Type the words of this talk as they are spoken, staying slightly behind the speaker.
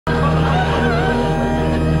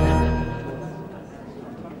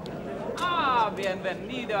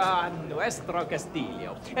bienvenido a nuestro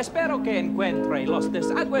castillo. Espero que encuentre los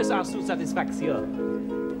desagües a su satisfacción.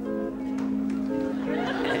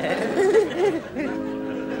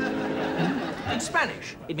 In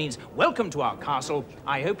Spanish, it means, welcome to our castle.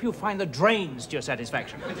 I hope you find the drains to your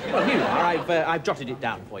satisfaction. Well, here you are. I've jotted it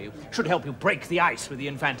down for you. Should help you break the ice with the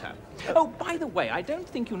Infanta. Oh, by the way, I don't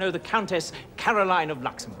think you know the Countess Caroline of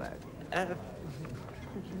Luxembourg.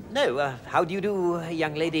 No, how do you do,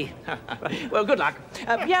 young lady? Well, good luck.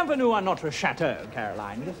 Bienvenue à notre château,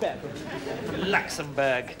 Caroline.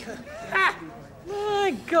 Luxembourg.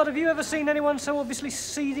 My God, have you ever seen anyone so obviously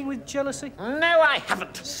seething with jealousy? No, I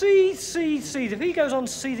haven't. Seethe, seethe, seethe. If he goes on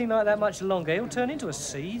seething like that much longer, he'll turn into a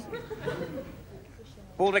seethe.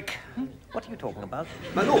 Baldric, what are you talking about?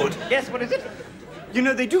 My lord. Yes, what is it? You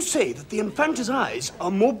know, they do say that the Infanta's eyes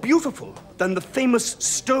are more beautiful than the famous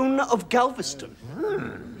Stone of Galveston.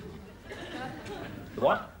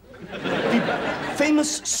 What? The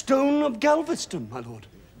famous Stone of Galveston, my lord.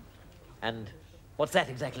 And what's that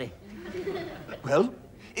exactly? Well,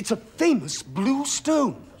 it's a famous blue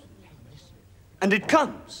stone. And it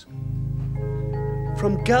comes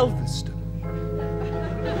from Galveston.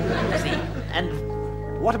 I see. And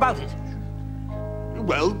what about it?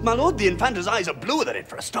 Well, my lord, the Infanta's eyes are bluer than it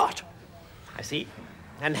for a start. I see.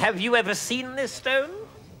 And have you ever seen this stone?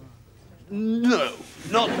 No,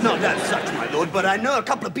 not as such, my lord, but I know a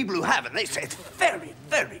couple of people who have, and they say it's very,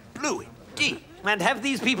 very blue indeed. And have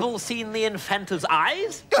these people seen the Infanta's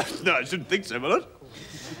eyes? No, I shouldn't think so, my lord.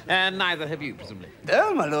 And neither have you, presumably.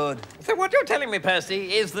 No, my lord. So what you're telling me,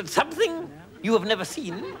 Percy, is that something you have never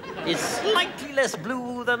seen is slightly less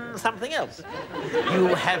blue than something else you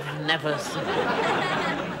have never seen.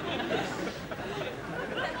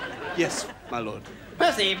 Yes, my lord.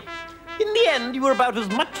 Percy, in the end, you were about as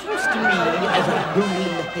much use to me as a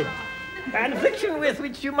bowling head. An affliction with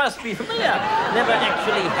which you must be familiar, never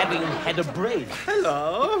actually having had a brain.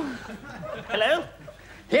 Hello. Hello?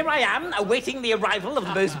 Here I am, awaiting the arrival of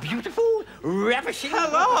the most beautiful, ravishing...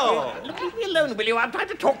 Hello! Leave me alone, will you? I'm trying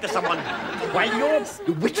to talk to someone. While you're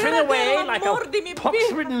wittering away like a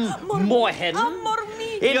pox-ridden moorhen.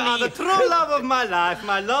 You are the true love of my life,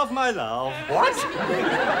 my love, my love. What?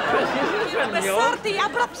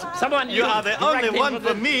 Someone You are the only one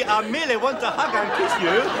for me. I merely want to hug and kiss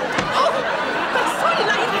you.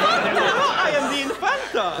 I am the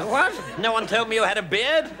Infanta. What? No one told me you had a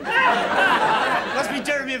beard? Must be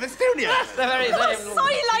Jeremy of Estonia. That's the very same.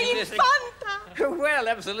 Soy la Infanta. Well,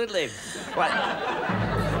 absolutely. What?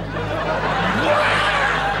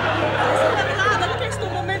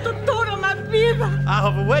 I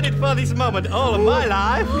have waited for this moment all of my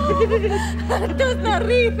life. Tu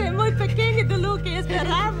nariz es muy pequeña de lo que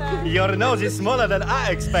esperaba. Your nose is smaller than I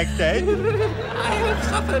expected. I have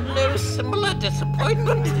suffered no similar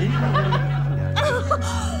disappointment.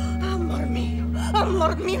 Amor mío,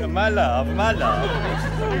 amor mío. My love, my love.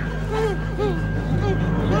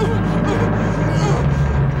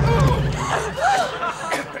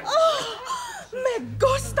 Me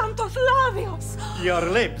gustan tus labios. Your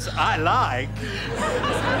lips, I like.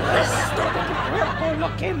 Por lo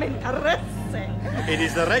que me interese. It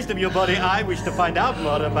is the rest of your body I wish to find out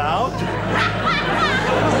more about.